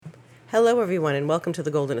Hello, everyone, and welcome to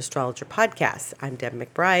the Golden Astrologer Podcast. I'm Deb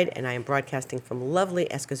McBride, and I am broadcasting from lovely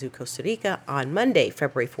Escazú, Costa Rica on Monday,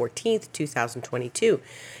 February 14th, 2022.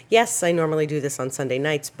 Yes, I normally do this on Sunday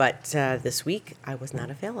nights, but this week I was not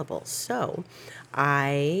available, so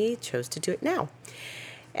I chose to do it now.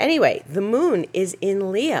 Anyway, the moon is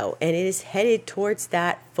in Leo, and it is headed towards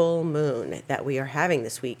that full moon that we are having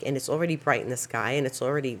this week, and it's already bright in the sky, and it's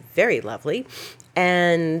already very lovely,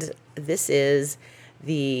 and this is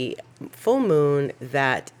the full moon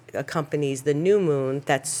that accompanies the new moon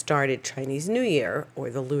that started Chinese New Year or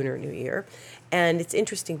the Lunar New Year. And it's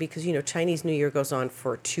interesting because, Chinese New Year goes on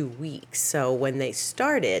for 2 weeks. So when they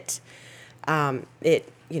start it,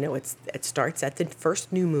 it starts at the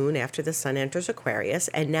first new moon after the sun enters Aquarius.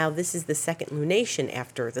 And now this is the second lunation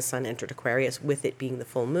after the sun entered Aquarius, with it being the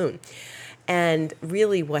full moon. And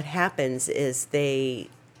really what happens is they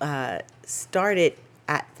start it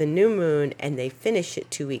at the new moon and they finish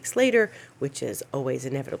it 2 weeks later, which is always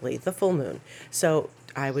inevitably the full moon. So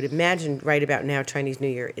I would imagine right about now Chinese New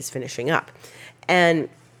Year is finishing up. And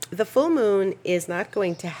the full moon is not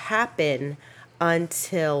going to happen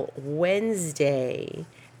until Wednesday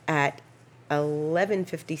at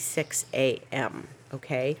 11:56 a.m.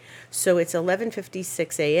 Okay, so it's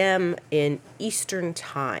 11:56 a.m. in Eastern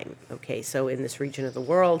time. Okay, so in this region of the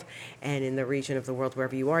world, and in the region of the world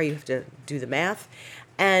wherever you are, you have to do the math.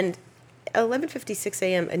 And 11:56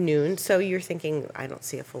 a.m. at noon. So you're thinking, I don't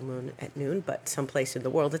see a full moon at noon, but someplace in the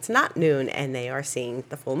world it's not noon, and they are seeing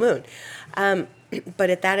the full moon.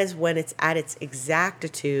 But that is when it's at its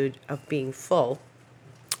exactitude of being full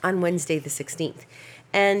on Wednesday the 16th.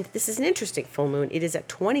 And this is an interesting full moon. It is at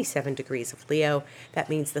 27 degrees of Leo. That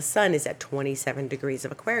means the sun is at 27 degrees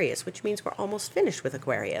of Aquarius, which means we're almost finished with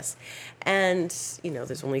Aquarius. And,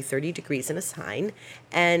 there's only 30 degrees in a sign.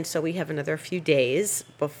 And so we have another few days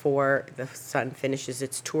before the sun finishes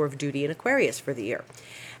its tour of duty in Aquarius for the year.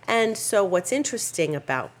 And so what's interesting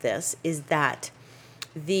about this is that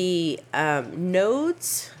the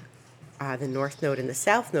nodes, the North Node and the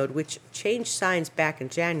South Node, which changed signs back in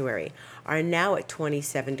January, are now at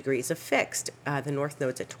 27 degrees of fixed. The North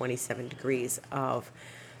Node's at 27 degrees of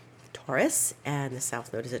Taurus, and the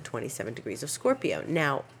South Node is at 27 degrees of Scorpio.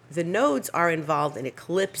 Now, the nodes are involved in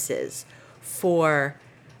eclipses for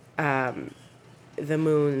the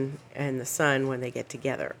moon and the sun when they get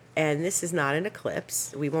together. And this is not an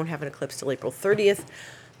eclipse. We won't have an eclipse till April 30th.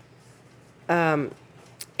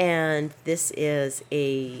 And this is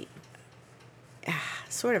a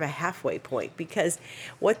sort of a halfway point, because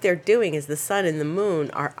what they're doing is the sun and the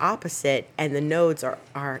moon are opposite and the nodes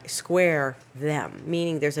are square them,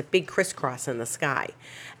 meaning there's a big crisscross in the sky.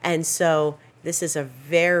 And so this is a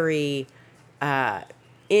very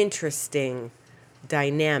interesting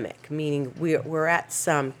dynamic, meaning we're at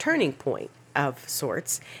some turning point of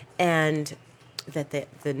sorts, and that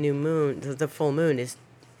the new moon, the full moon is,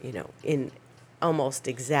 in almost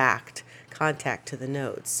exact contact to the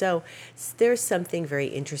nodes. So there's something very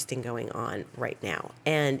interesting going on right now,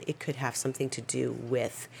 and it could have something to do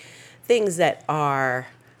with things that are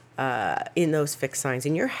in those fixed signs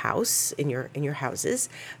in your house, in your houses.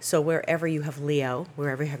 So wherever you have Leo,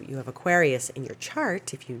 wherever you have Aquarius in your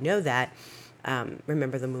chart, if you know that,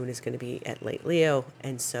 remember the moon is going to be at late Leo,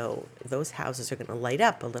 and so those houses are going to light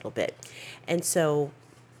up a little bit. And so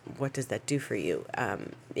what does that do for you?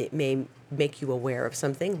 It may make you aware of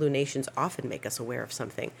something. Lunations often make us aware of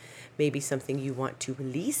something. Maybe something you want to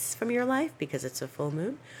release from your life because it's a full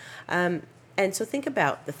moon. And so think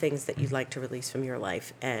about the things that you'd like to release from your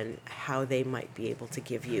life and how they might be able to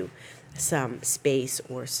give you some space,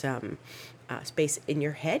 or some space in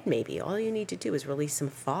your head. Maybe all you need to do is release some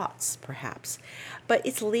thoughts, perhaps. But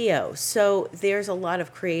it's Leo, so there's a lot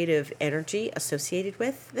of creative energy associated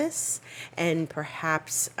with this, and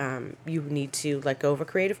perhaps you need to let go of a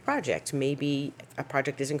creative project. Maybe a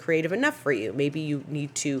project isn't creative enough for you. Maybe you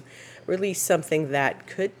need to release something that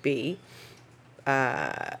could be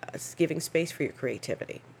giving space for your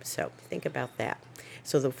creativity. So think about that.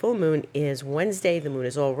 So the full moon is Wednesday. The moon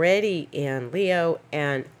is already in Leo,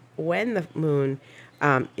 and when the moon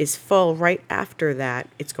is full right after that,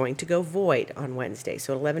 it's going to go void on Wednesday.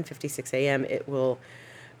 So at 11:56 a.m., it will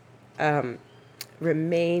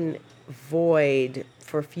remain void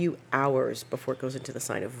for a few hours before it goes into the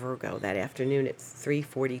sign of Virgo that afternoon at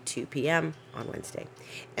 3:42 p.m. on Wednesday.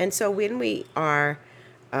 And so when we are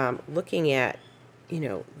looking at,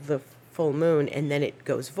 the full moon and then it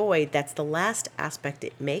goes void, that's the last aspect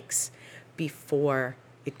it makes before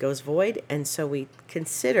it goes void. And so we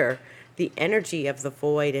consider the energy of the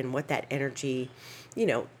void and what that energy,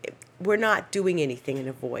 we're not doing anything in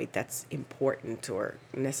a void that's important or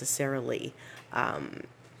necessarily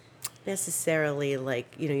necessarily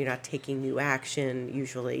like, you're not taking new action.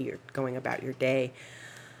 Usually you're going about your day.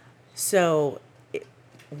 So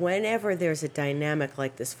whenever there's a dynamic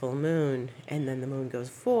like this full moon and then the moon goes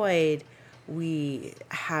void, we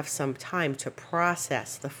have some time to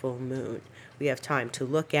process the full moon. We have time to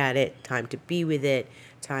look at it, time to be with it,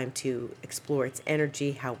 time to explore its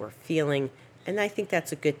energy, how we're feeling. And I think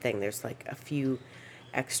that's a good thing. There's like a few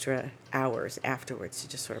extra hours afterwards to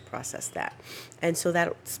just sort of process that. And so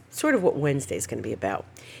that's sort of what Wednesday is going to be about.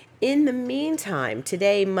 In the meantime,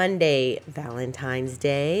 today, Monday, Valentine's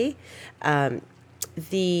Day,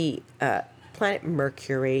 the planet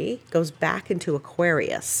Mercury goes back into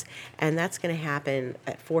Aquarius, and that's going to happen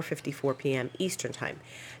at 4:54 p.m. Eastern Time.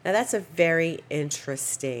 Now, that's a very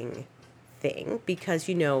interesting thing because,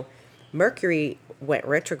 Mercury went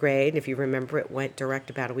retrograde. If you remember, it went direct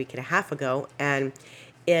about a week and a half ago, and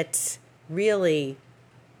it really,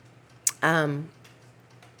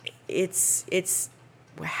 it's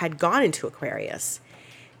had gone into Aquarius,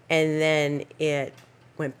 and then it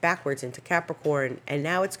went backwards into Capricorn, and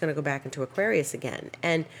now it's going to go back into Aquarius again.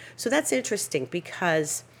 And so that's interesting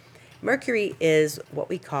because Mercury is what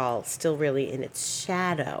we call still really in its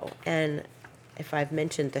shadow. And if I've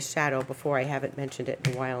mentioned the shadow before, I haven't mentioned it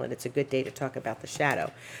in a while, and it's a good day to talk about the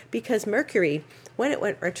shadow. Because Mercury, when it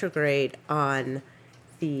went retrograde on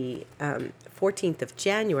the 14th of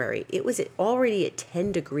January, it was already at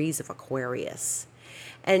 10 degrees of Aquarius.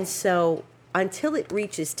 And so until it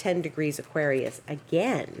reaches 10 degrees Aquarius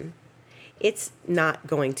again, it's not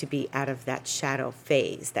going to be out of that shadow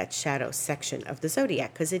phase, that shadow section of the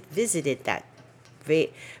zodiac, because it visited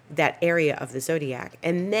that area of the zodiac.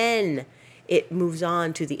 And then it moves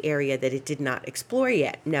on to the area that it did not explore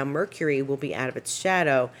yet. Now, Mercury will be out of its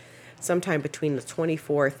shadow sometime between the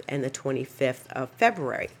 24th and the 25th of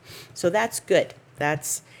February. So that's good.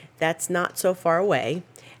 That's not so far away.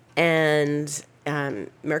 And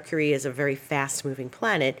Mercury is a very fast-moving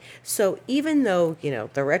planet. So even though,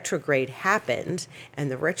 the retrograde happened,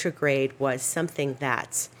 and the retrograde was something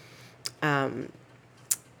that,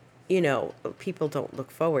 people don't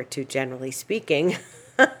look forward to, generally speaking,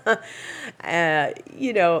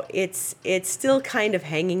 it's still kind of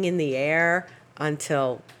hanging in the air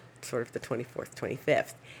until sort of the 24th,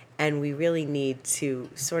 25th. And we really need to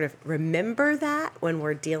sort of remember that when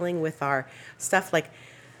we're dealing with our stuff. Like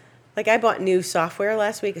I bought new software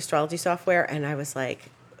last week, astrology software, and I was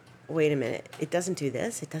like, wait a minute, it doesn't do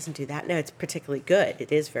this, it doesn't do that. No, it's particularly good.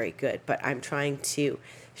 It is very good, but I'm trying to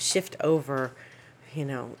shift over,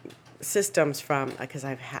 systems from, because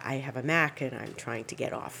I have a Mac, and I'm trying to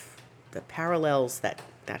get off the parallels that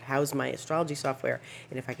house my astrology software.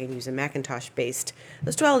 And if I can use a Macintosh-based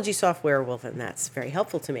astrology software, well, then that's very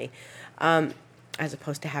helpful to me, as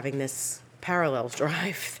opposed to having this Parallels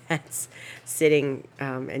drive that's sitting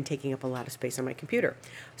and taking up a lot of space on my computer.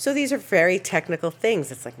 So these are very technical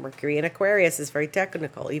things. It's like Mercury in Aquarius is very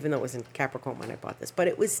technical, even though it was in Capricorn when I bought this. But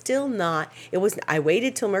it was still not, I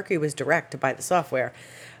waited till Mercury was direct to buy the software,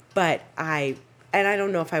 but I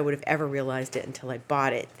don't know if I would have ever realized it until I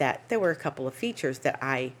bought it, that there were a couple of features that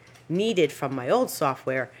I needed from my old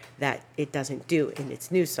software that it doesn't do in its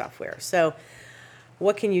new software. So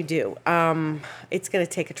what can you do? It's going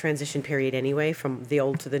to take a transition period anyway from the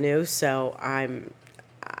old to the new. So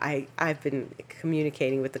I've been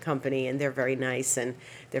communicating with the company, and they're very nice and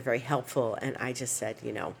they're very helpful. And I just said,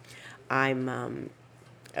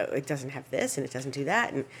 it doesn't have this and it doesn't do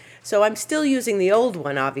that. And so I'm still using the old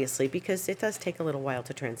one, obviously, because it does take a little while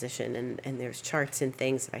to transition. And there's charts and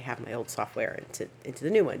things that I have my old software into the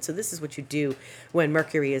new one. So this is what you do when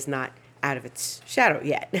Mercury is not out of its shadow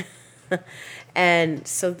yet. And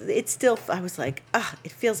so it's still, I was like,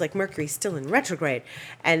 it feels like Mercury's still in retrograde.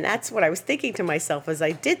 And that's what I was thinking to myself as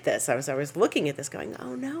I did this. I was looking at this going,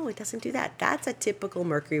 oh no, it doesn't do that. That's a typical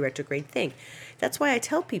Mercury retrograde thing. That's why I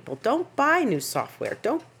tell people, don't buy new software.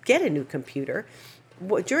 Don't get a new computer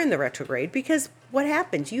during the retrograde, because what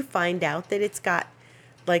happens? You find out that it's got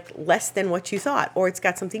like less than what you thought, or it's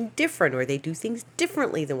got something different, or they do things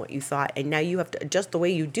differently than what you thought. And now you have to adjust the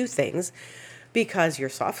way you do things, because your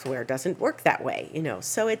software doesn't work that way,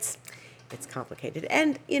 So it's complicated.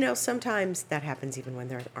 And, sometimes that happens even when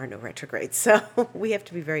there are no retrogrades. So we have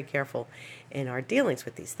to be very careful in our dealings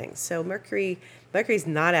with these things. So Mercury's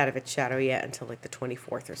not out of its shadow yet until like the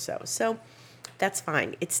 24th or so. So that's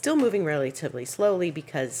fine. It's still moving relatively slowly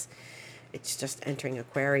because it's just entering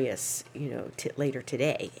Aquarius, later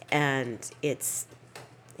today. And it's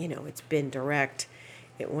been direct.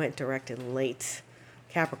 It went direct in late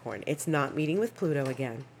Capricorn. It's not meeting with Pluto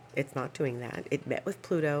again. It's not doing that. It met with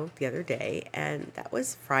Pluto the other day, and that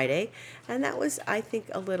was Friday, and that was, I think,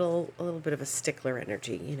 a little bit of a stickler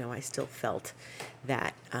energy. I still felt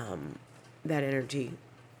that that energy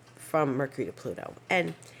from Mercury to Pluto,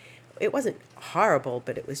 and it wasn't horrible,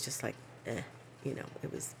 but it was just like, it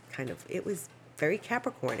was very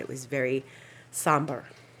Capricorn. It was very somber,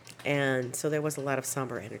 and so there was a lot of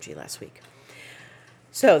somber energy last week.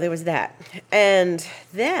 So there was that, and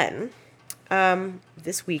then.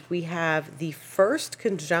 This week we have the first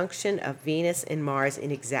conjunction of Venus and Mars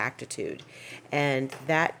in exactitude, and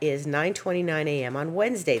that is 9:29 a.m. on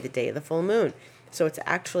Wednesday, the day of the full moon. So it's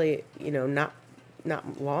actually, not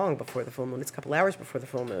long before the full moon. It's a couple hours before the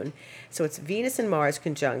full moon. So it's Venus and Mars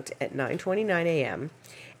conjunct at 9:29 a.m.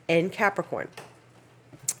 in Capricorn,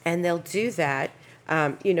 and they'll do that.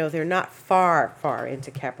 They're not far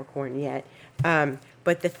into Capricorn yet.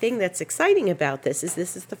 But the thing that's exciting about this is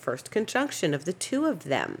the first conjunction of the two of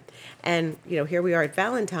them. And, here we are at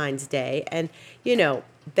Valentine's Day, and,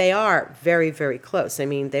 they are very, very close. I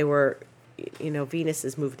mean, they were, Venus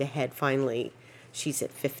has moved ahead finally. She's at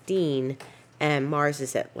 15, and Mars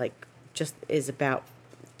is at just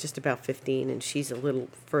about 15, and she's a little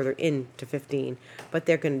further into 15, but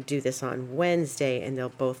they're going to do this on Wednesday, and they'll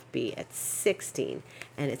both be at 16,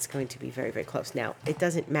 and it's going to be very, very close. Now, it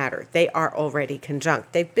doesn't matter. They are already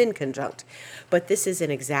conjunct. They've been conjunct, but this is an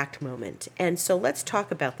exact moment. And so let's talk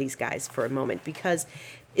about these guys for a moment, because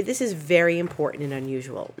this is very important and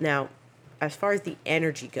unusual. Now, as far as the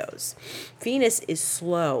energy goes, Venus is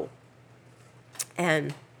slow,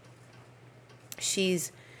 and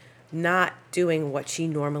she's not doing what she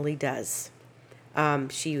normally does.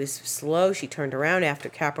 She was slow. She turned around after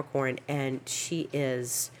Capricorn, and she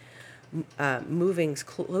is moving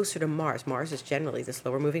closer to Mars. Mars is generally the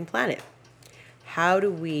slower moving planet. How do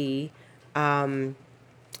we,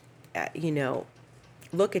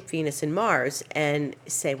 look at Venus and Mars and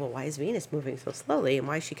say, well, why is Venus moving so slowly, and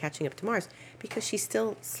why is she catching up to Mars? Because she's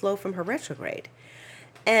still slow from her retrograde.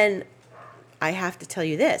 And I have to tell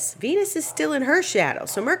you this, Venus is still in her shadow.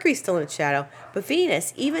 So Mercury's still in its shadow, but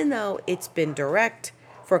Venus, even though it's been direct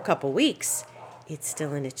for a couple weeks, it's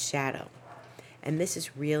still in its shadow. And this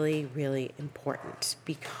is really, really important,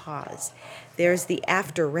 because there's the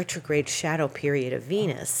after retrograde shadow period of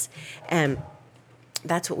Venus. And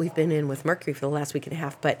that's what we've been in with Mercury for the last week and a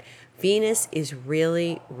half. But Venus is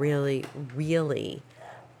really, really, really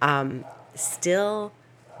still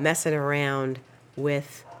messing around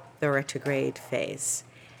with the retrograde phase.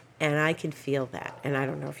 And I can feel that. And I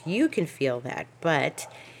don't know if you can feel that,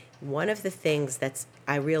 but one of the things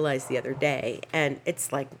I realized the other day, and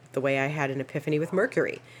it's like the way I had an epiphany with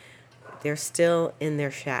Mercury, they're still in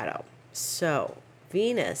their shadow. So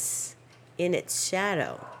Venus in its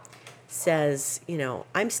shadow says,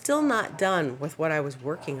 I'm still not done with what I was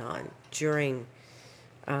working on during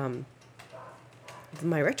my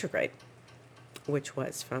retrograde, which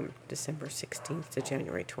was from December 16th to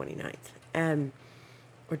January 29th,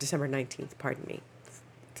 or December 19th, pardon me,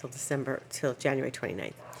 till January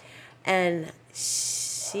 29th. And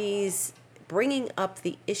she's bringing up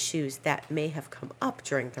the issues that may have come up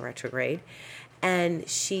during the retrograde, and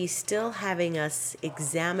she's still having us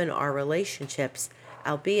examine our relationships,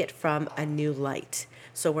 albeit from a new light.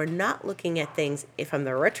 So we're not looking at things from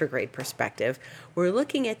the retrograde perspective. We're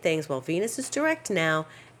looking at things, well, Venus is direct now,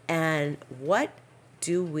 and what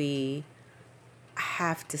do we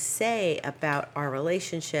have to say about our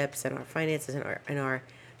relationships and our finances and our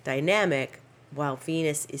dynamic while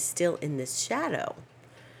Venus is still in this shadow?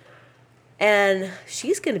 And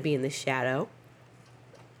she's going to be in the shadow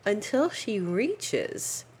until she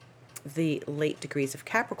reaches the late degrees of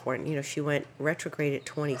Capricorn. She went retrograde at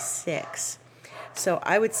 26. So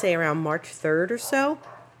I would say around March 3rd or so,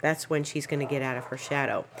 that's when she's going to get out of her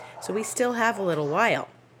shadow. So we still have a little while.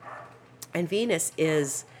 And Venus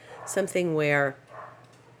is something where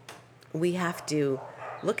we have to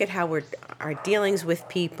look at how our dealings with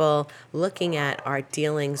people, looking at our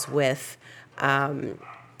dealings with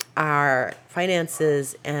our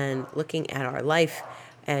finances, and looking at our life,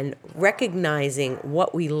 and recognizing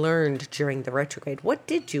what we learned during the retrograde. What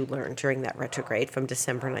did you learn during that retrograde from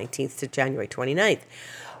December 19th to January 29th?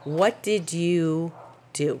 What did you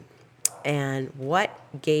do? And what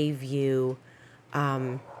gave you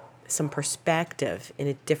some perspective in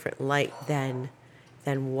a different light than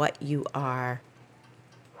what you are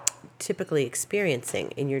typically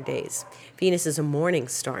experiencing in your days? Venus is a morning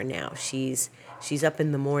star now. She's up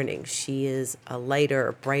in the morning. She is a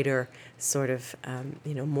lighter, brighter sort of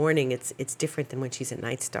morning. It's different than when she's a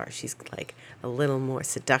night star. She's like a little more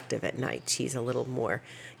seductive at night. She's a little more,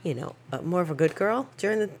 more of a good girl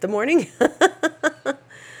during the morning.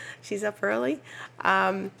 She's up early.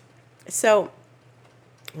 So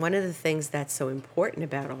one of the things that's so important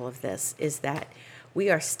about all of this is that we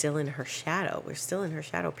are still in her shadow. We're still in her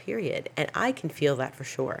shadow period. And I can feel that for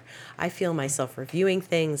sure. I feel myself reviewing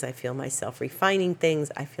things. I feel myself refining things.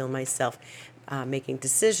 I feel myself making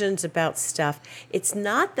decisions about stuff. It's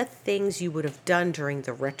not the things you would have done during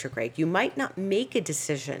the retrograde. You might not make a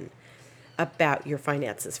decision about your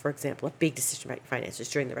finances, for example, a big decision about your finances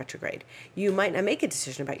during the retrograde. You might not make a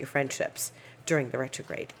decision about your friendships during the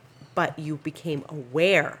retrograde, but you became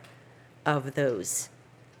aware of those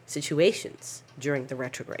situations during the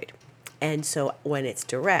retrograde. And so when it's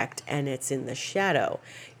direct and it's in the shadow,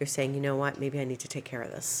 you're saying, you know what, maybe I need to take care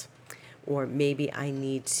of this. Or maybe I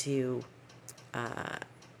need to,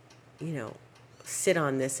 sit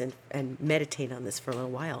on this and meditate on this for a little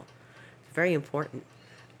while. Very important.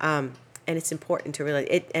 And it's important to realize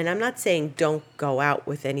it. And I'm not saying don't go out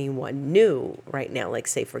with anyone new right now. Like,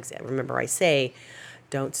 say, for example, remember I say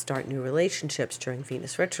don't start new relationships during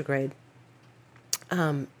Venus retrograde.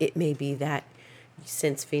 It may be that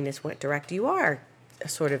since Venus went direct, you are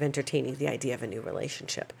sort of entertaining the idea of a new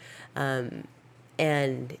relationship.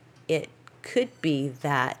 And it could be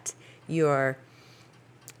that your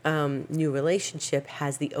new relationship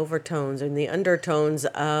has the overtones and the undertones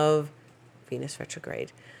of Venus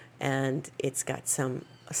retrograde. And it's got some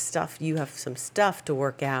stuff, you have some stuff to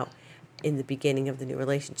work out in the beginning of the new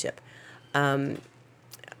relationship.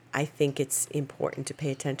 I think it's important to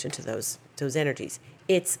pay attention to those energies.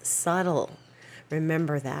 It's subtle.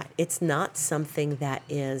 Remember that. It's not something that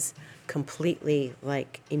is completely,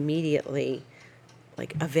 like, immediately,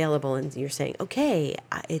 like, available and you're saying, okay,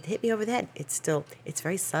 it hit me over the head. It's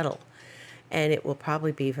very subtle. And it will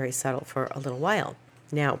probably be very subtle for a little while.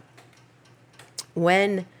 Now,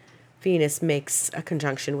 when Venus makes a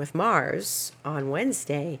conjunction with Mars on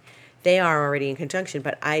Wednesday, they are already in conjunction,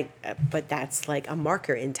 but that's like a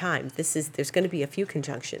marker in time. There's going to be a few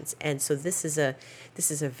conjunctions, and so this is a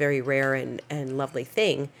very rare and lovely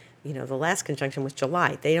thing. The last conjunction was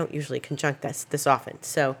July. They don't usually conjunct this often.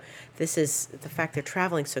 So this is the fact they're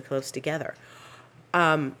traveling so close together.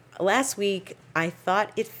 Last week, I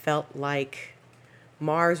thought it felt like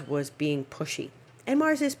Mars was being pushy. And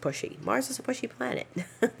Mars is pushy. Mars is a pushy planet.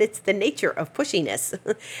 It's the nature of pushiness,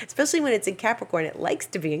 especially when it's in Capricorn. It likes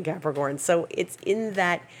to be in Capricorn. So it's in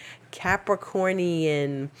that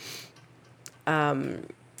Capricornian,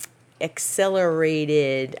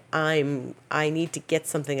 accelerated, I need to get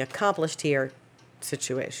something accomplished here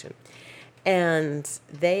situation. And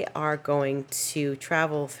they are going to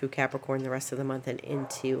travel through Capricorn the rest of the month and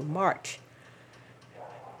into March.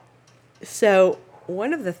 So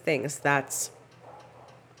one of the things that's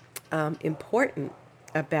important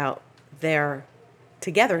about their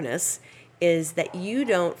togetherness is that you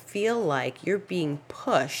don't feel like you're being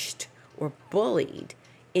pushed or bullied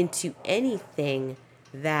into anything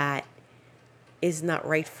that is not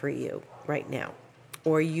right for you right now,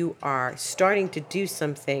 or you are starting to do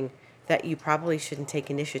something that you probably shouldn't take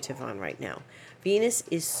initiative on right now. Venus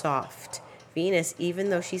is soft. Venus, even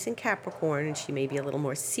though she's in Capricorn and she may be a little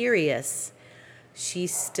more serious,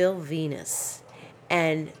 she's still Venus.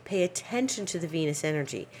 And pay attention to the Venus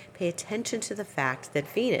energy. Pay attention to the fact that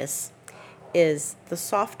Venus is the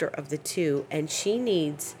softer of the two, and she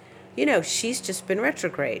needs, she's just been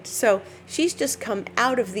retrograde. So she's just come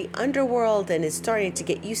out of the underworld and is starting to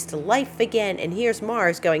get used to life again. And here's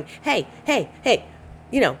Mars going, hey,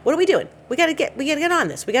 what are we doing? We gotta get on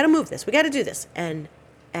this. We gotta move this. We gotta do this. And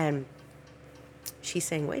she's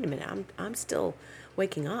saying, wait a minute, I'm still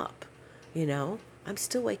waking up. I'm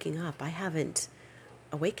still waking up. I haven't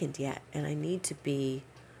awakened yet, and I need to be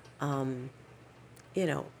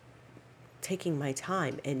taking my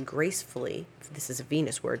time and gracefully, this is a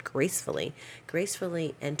Venus word, gracefully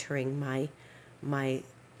entering my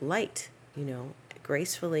light,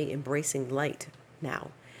 gracefully embracing light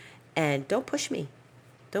now. And don't push me.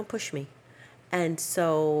 And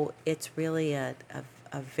so it's really a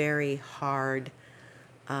very hard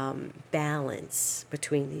balance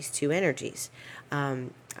between these two energies.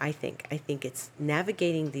 I think it's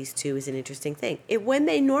navigating these two is an interesting thing. When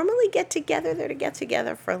they normally get together, they're to get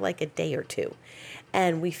together for like a day or two,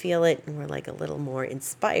 and we feel it, and we're like a little more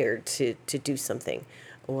inspired to do something.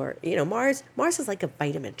 Or Mars is like a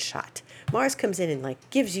vitamin shot. Mars comes in and like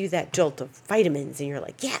gives you that jolt of vitamins, and you're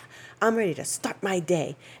like, yeah, I'm ready to start my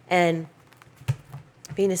day. And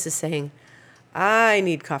Venus is saying, I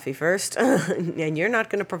need coffee first, and you're not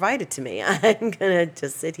going to provide it to me. I'm going to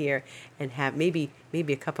just sit here and have maybe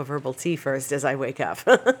a cup of herbal tea first as I wake up.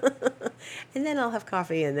 And then I'll have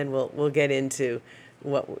coffee, and then we'll get into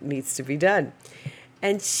what needs to be done.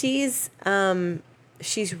 And she's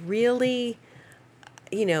she's really,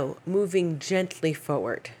 moving gently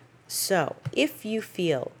forward. So if you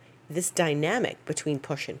feel this dynamic between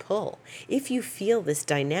push and pull, if you feel this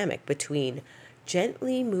dynamic between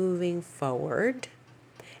gently moving forward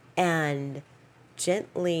and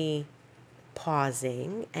gently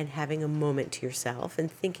pausing and having a moment to yourself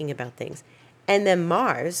and thinking about things. And then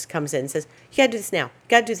Mars comes in and says, you got to do this now.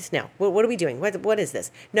 Got to do this now. What are we doing? What is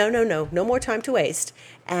this? No. No more time to waste.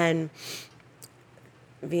 And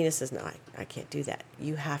Venus says, no, I can't do that.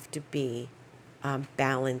 You have to be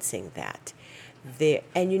balancing that.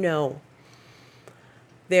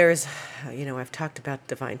 There's, I've talked about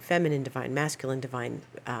divine feminine, divine masculine, divine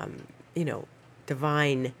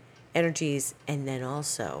energies, and then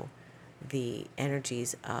also the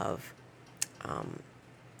energies of,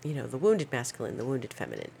 the wounded masculine, the wounded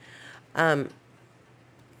feminine.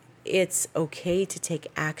 It's okay to take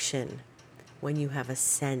action when you have a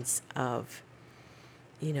sense of,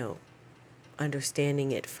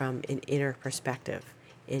 understanding it from an inner perspective,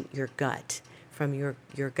 in your gut, from your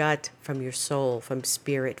gut, from your soul, from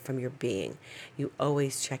spirit, from your being. You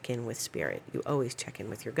always check in with spirit. You always check in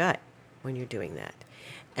with your gut when you're doing that.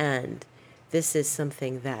 And this is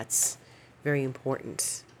something that's very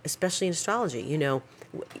important, especially in astrology.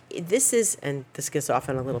 This is, and this gets off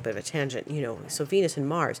on a little bit of a tangent, so Venus and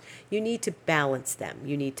Mars, you need to balance them.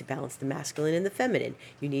 You need to balance the masculine and the feminine.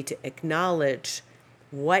 You need to acknowledge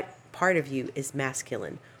what part of you is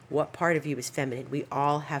masculine, what part of you is feminine. We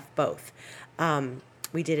all have both.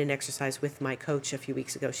 We did an exercise with my coach a few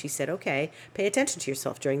weeks ago. She said, okay, pay attention to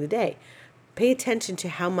yourself during the day. Pay attention to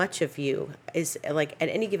how much of you is, like, at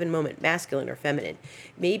any given moment, masculine or feminine.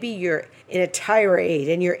 Maybe you're in a tirade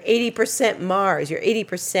and you're 80% Mars, you're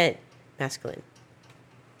 80% masculine.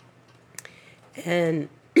 And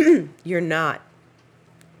you're not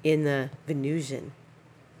in the Venusian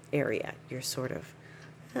area. You're sort of,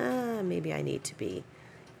 maybe I need to be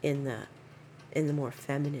in the more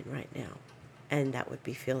feminine right now. And that would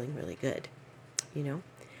be feeling really good,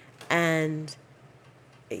 And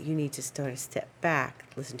you need to start to step back,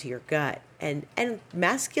 listen to your gut. And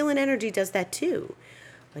masculine energy does that too.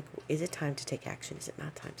 Like, is it time to take action? Is it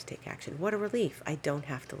not time to take action? What a relief. I don't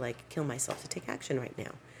have to, kill myself to take action right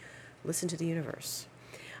now. Listen to the universe.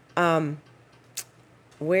 Where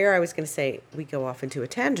I was going to say we go off into a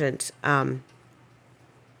tangent, one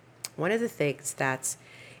of the things that's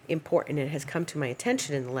important and has come to my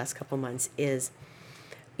attention in the last couple months is,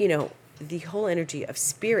 the whole energy of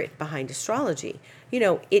spirit behind astrology.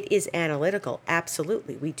 It is analytical.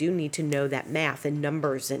 Absolutely. We do need to know that math and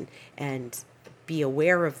numbers and be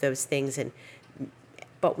aware of those things.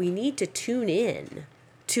 But we need to tune in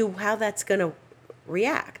to how that's going to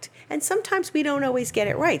react. And sometimes we don't always get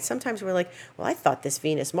it right. Sometimes we're like, well, I thought this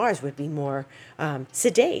Venus-Mars would be more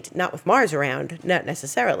sedate, not with Mars around, not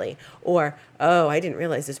necessarily. Or, oh, I didn't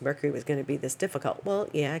realize this Mercury was going to be this difficult. Well,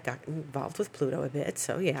 yeah, I got involved with Pluto a bit,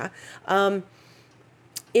 so yeah.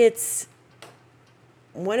 It's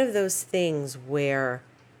one of those things where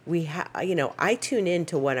I tune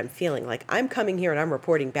into what I'm feeling. Like, I'm coming here and I'm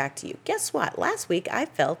reporting back to you. Guess what? Last week I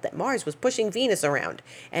felt that Mars was pushing Venus around,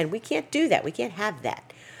 and we can't do that. We can't have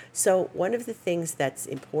that. So one of the things that's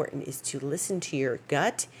important is to listen to your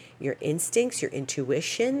gut, your instincts, your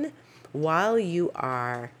intuition while you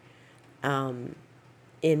are in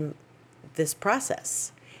this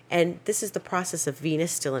process. And this is the process of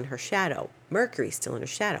Venus still in her shadow, Mercury still in her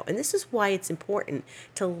shadow. And this is why it's important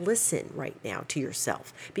to listen right now to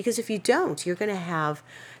yourself. Because if you don't, you're going to have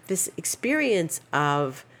this experience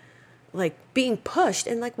of being pushed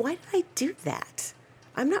and why did I do that?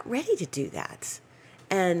 I'm not ready to do that.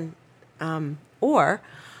 And, or,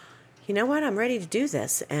 you know what, I'm ready to do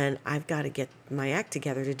this and I've got to get my act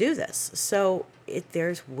together to do this. So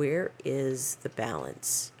where is the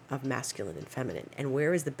balance of masculine and feminine? And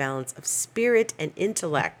where is the balance of spirit and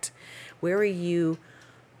intellect? Where are you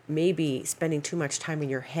maybe spending too much time in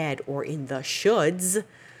your head or in the shoulds,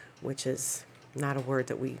 which is not a word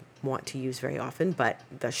that we want to use very often, but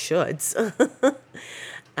the shoulds.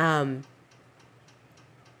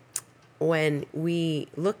 When we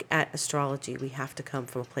look at astrology, we have to come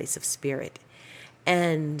from a place of spirit.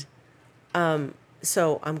 And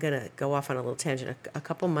so I'm going to go off on a little tangent. A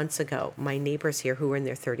couple months ago, my neighbors here who are in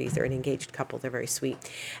their 30s, they're an engaged couple, they're very sweet.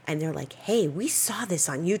 And they're like, hey, we saw this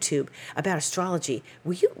on YouTube about astrology.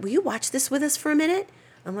 Will you watch this with us for a minute?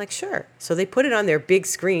 I'm like, sure. So they put it on their big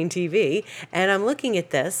screen TV, and I'm looking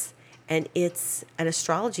at this, and it's an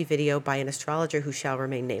astrology video by an astrologer who shall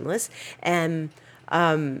remain nameless. And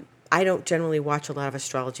I don't generally watch a lot of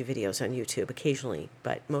astrology videos on YouTube, occasionally,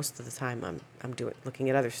 but most of the time I'm looking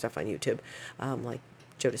at other stuff on YouTube, like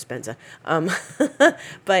Joe Dispenza.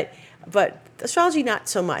 But astrology, not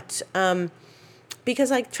so much.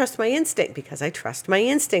 Because I trust my instinct, because I trust my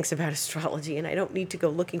instincts about astrology, and I don't need to go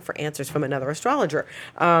looking for answers from another astrologer.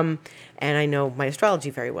 And I know my astrology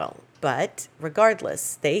very well. But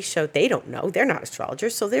regardless, they don't know. They're not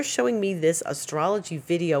astrologers. So they're showing me this astrology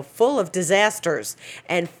video full of disasters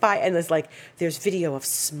and fire. And there's video of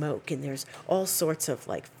smoke, and there's all sorts of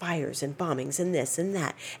like fires and bombings and this and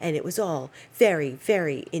that. And it was all very,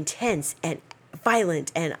 very intense and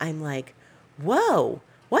violent. And I'm like, whoa,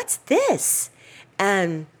 what's this?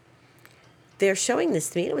 And they're showing this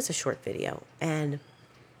to me. And it was a short video. And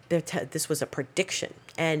this was a prediction.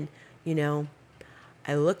 And,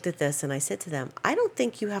 I looked at this and I said to them, I don't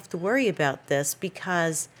think you have to worry about this,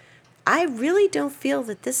 because I really don't feel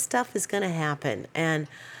that this stuff is going to happen. And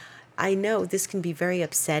I know this can be very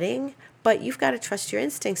upsetting, but you've got to trust your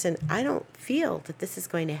instincts. And I don't feel that this is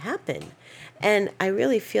going to happen. And I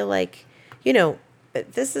really feel like,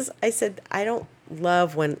 I said, I don't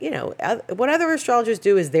love when, what other astrologers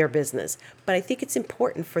do is their business. But I think it's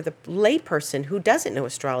important for the layperson who doesn't know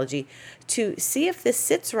astrology to see if this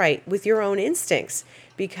sits right with your own instincts.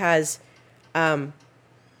 Because some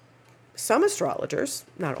astrologers,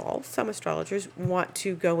 not all, some astrologers want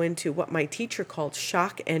to go into what my teacher called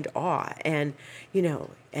shock and awe. And,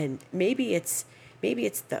 and maybe it's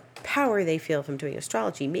the power they feel from doing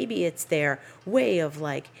astrology. Maybe it's their way of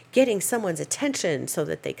getting someone's attention so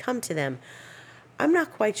that they come to them. I'm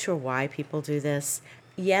not quite sure why people do this.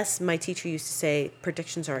 Yes, my teacher used to say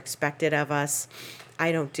predictions are expected of us.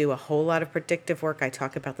 I don't do a whole lot of predictive work. I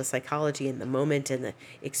talk about the psychology in the moment and the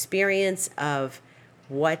experience of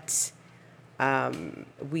what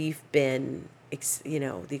we've been,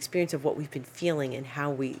 the experience of what we've been feeling and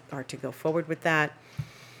how we are to go forward with that.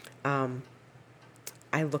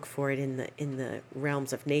 I look for it in the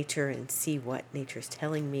realms of nature and see what nature is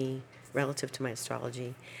telling me relative to my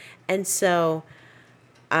astrology. And so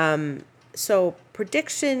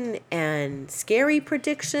prediction and scary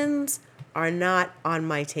predictions are not on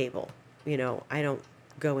my table. I don't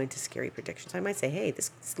go into scary predictions. I might say, hey,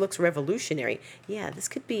 this looks revolutionary. Yeah, this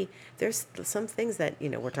could be, there's some things that,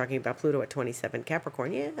 we're talking about Pluto at 27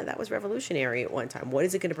 Capricorn. Yeah, that was revolutionary at one time. What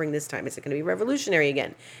is it going to bring this time? Is it going to be revolutionary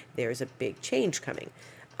again? There's a big change coming.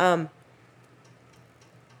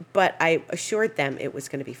 But I assured them it was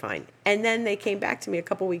going to be fine. And then they came back to me a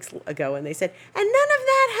couple weeks ago and they said, and none of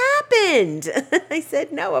that happened. I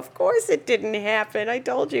said, no, of course it didn't happen. I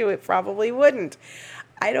told you it probably wouldn't.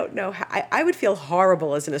 I don't know how, I would feel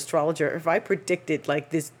horrible as an astrologer if I predicted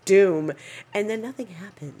this doom and then nothing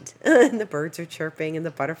happened. And the birds are chirping and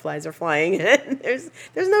the butterflies are flying and there's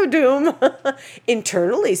no doom.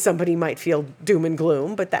 Internally, somebody might feel doom and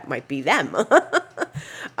gloom, but that might be them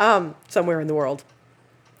somewhere in the world.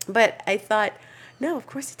 But I thought, no, of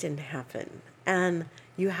course it didn't happen. And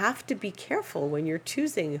you have to be careful when you're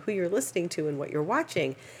choosing who you're listening to and what you're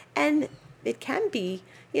watching. And it can be,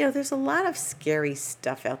 there's a lot of scary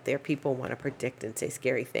stuff out there. People want to predict and say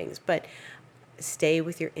scary things. But stay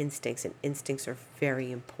with your instincts. And instincts are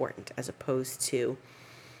very important as opposed to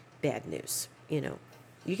bad news. You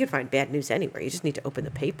can find bad news anywhere. You just need to open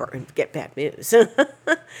the paper and get bad news. You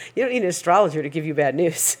don't need an astrologer to give you bad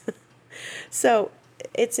news. So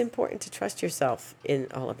it's important to trust yourself in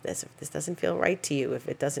all of this. If this doesn't feel right to you, if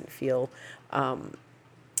it doesn't feel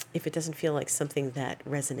like something that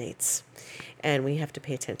resonates, and we have to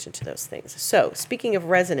pay attention to those things. So speaking of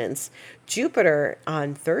resonance, Jupiter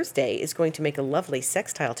on Thursday is going to make a lovely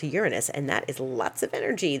sextile to Uranus, and that is lots of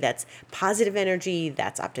energy. That's positive energy,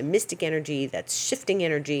 that's optimistic energy, that's shifting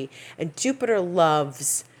energy, and Jupiter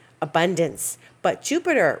loves abundance. But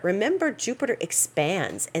remember, Jupiter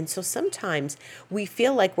expands. And so sometimes we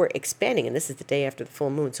feel like we're expanding, and this is the day after the full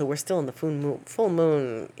moon, so we're still in the full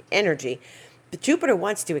moon energy. But Jupiter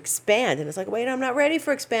wants to expand, and it's like, wait, I'm not ready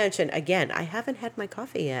for expansion. Again, I haven't had my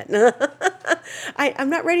coffee yet. I'm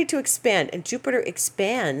not ready to expand. And Jupiter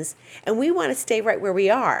expands, and we want to stay right where we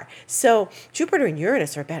are. So Jupiter and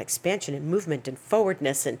Uranus are about expansion and movement and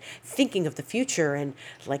forwardness and thinking of the future and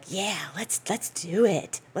yeah, let's do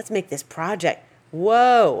it. Let's make this project.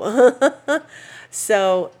 Whoa.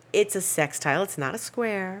 So it's a sextile. It's not a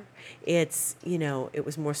square. It's, it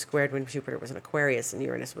was more squared when Jupiter was in Aquarius and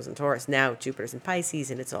Uranus was in Taurus. Now Jupiter's in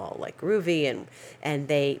Pisces and it's all groovy and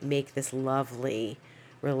they make this lovely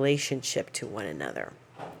relationship to one another.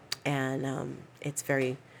 And it's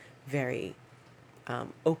very, very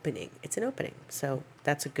opening. It's an opening. So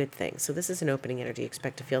that's a good thing. So this is an opening energy.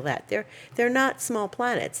 Expect to feel that. They're not small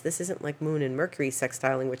planets. This isn't like Moon and Mercury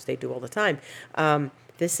sextiling, which they do all the time.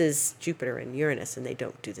 This is Jupiter and Uranus, and they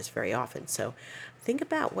don't do this very often. So think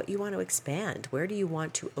about what you want to expand. Where do you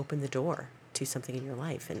want to open the door to something in your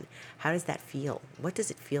life, and how does that feel? What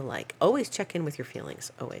does it feel like? Always check in with your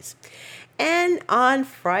feelings, always. And on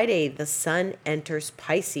Friday, the sun enters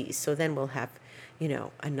Pisces. So then we'll have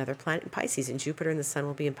another planet in Pisces, and Jupiter and the sun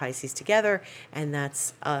will be in Pisces together, and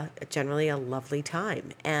that's generally a lovely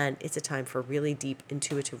time. And it's a time for really deep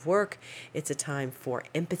intuitive work. It's a time for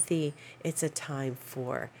empathy. It's a time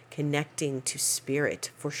for connecting to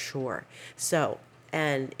spirit, for sure. So,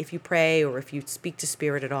 and if you pray or if you speak to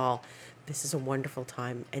spirit at all, this is a wonderful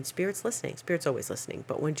time, and spirit's listening. Spirit's always listening.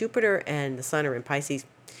 But when Jupiter and the sun are in Pisces,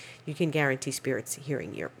 you can guarantee spirit's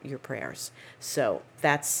hearing your prayers. So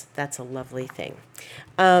that's a lovely thing.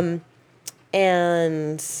 And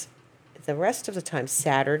the rest of the time,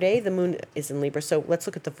 Saturday, the moon is in Libra. So let's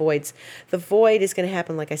look at the voids. The void is going to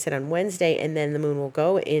happen, like I said, on Wednesday, and then the moon will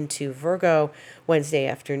go into Virgo Wednesday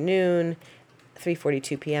afternoon,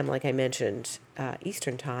 3:42 p.m., like I mentioned,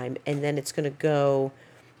 Eastern time. And then it's going to go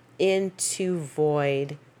into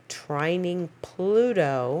void, trining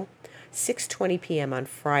Pluto, 6:20 p.m. on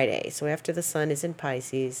Friday. So after the sun is in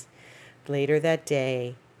Pisces, later that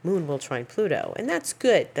day, moon will trine Pluto. And that's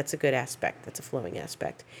good. That's a good aspect. That's a flowing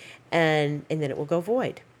aspect. And then it will go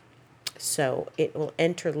void. So it will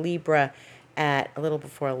enter Libra at a little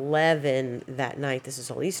before 11 that night. This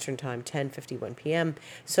is all Eastern time, 10:51 p.m.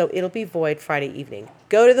 So it'll be void Friday evening.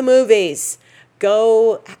 Go to the movies.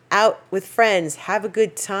 Go out with friends, have a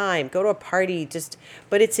good time, go to a party,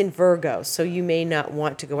 but it's in Virgo, so you may not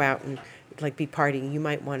want to go out and be partying. You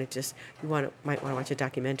might want to might want to watch a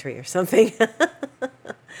documentary or something.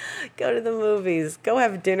 Go to the movies, go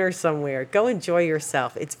have dinner somewhere, go enjoy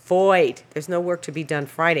yourself. It's void. There's no work to be done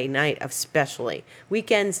Friday night, especially.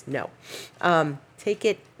 Weekends, no. Take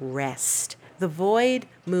it rest. The void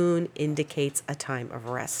moon indicates a time of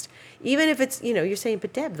rest. Even if it's, you're saying,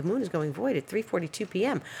 but Deb, the moon is going void at 3:42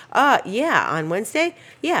 p.m. Yeah, on Wednesday?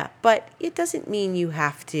 Yeah, but it doesn't mean you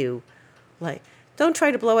have to, don't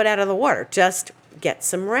try to blow it out of the water. Just get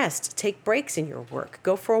some rest. Take breaks in your work.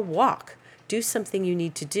 Go for a walk. Do something you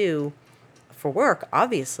need to do for work,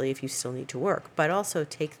 obviously, if you still need to work, but also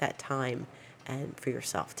take that time and for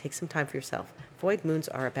yourself. Take some time for yourself. Void moons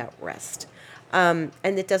are about rest. And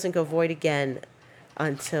it doesn't go void again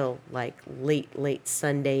until late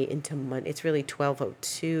Sunday into Monday. It's really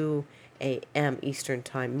 12:02 a.m. Eastern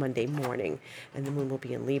time, Monday morning, and the moon will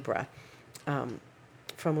be in Libra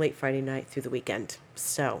from late Friday night through the weekend.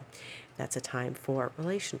 So that's a time for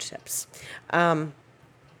relationships. And,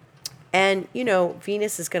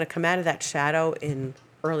 Venus is going to come out of that shadow in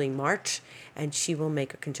early March, and she will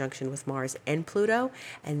make a conjunction with Mars and Pluto,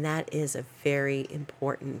 and that is a very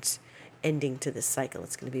important ending to this cycle.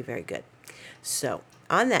 It's going to be very good. So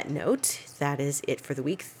on that note, that is it for the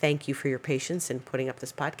week. Thank you for your patience in putting up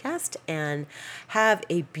this podcast, and have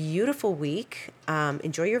a beautiful week.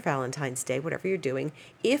 Enjoy your Valentine's Day, whatever you're doing.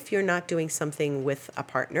 If you're not doing something with a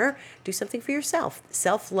partner, do something for yourself.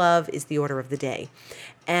 Self-love is the order of the day.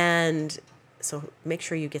 And so make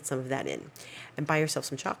sure you get some of that in, and buy yourself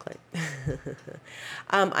some chocolate.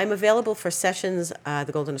 I'm available for sessions,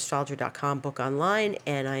 thegoldenastrologer.com, book online,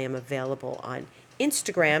 and I am available on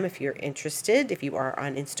Instagram if you're interested. If you are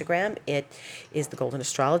on Instagram, it is The Golden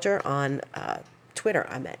Astrologer. On Twitter,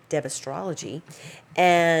 I'm at Deb Astrology.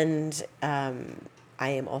 And I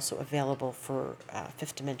am also available for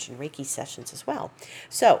Fifth Dimension Reiki sessions as well.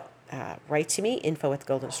 So write to me,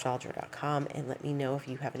 info@thegoldenastrologer.com, and let me know if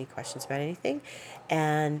you have any questions about anything.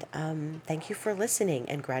 And thank you for listening,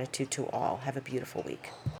 and gratitude to all. Have a beautiful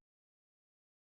week.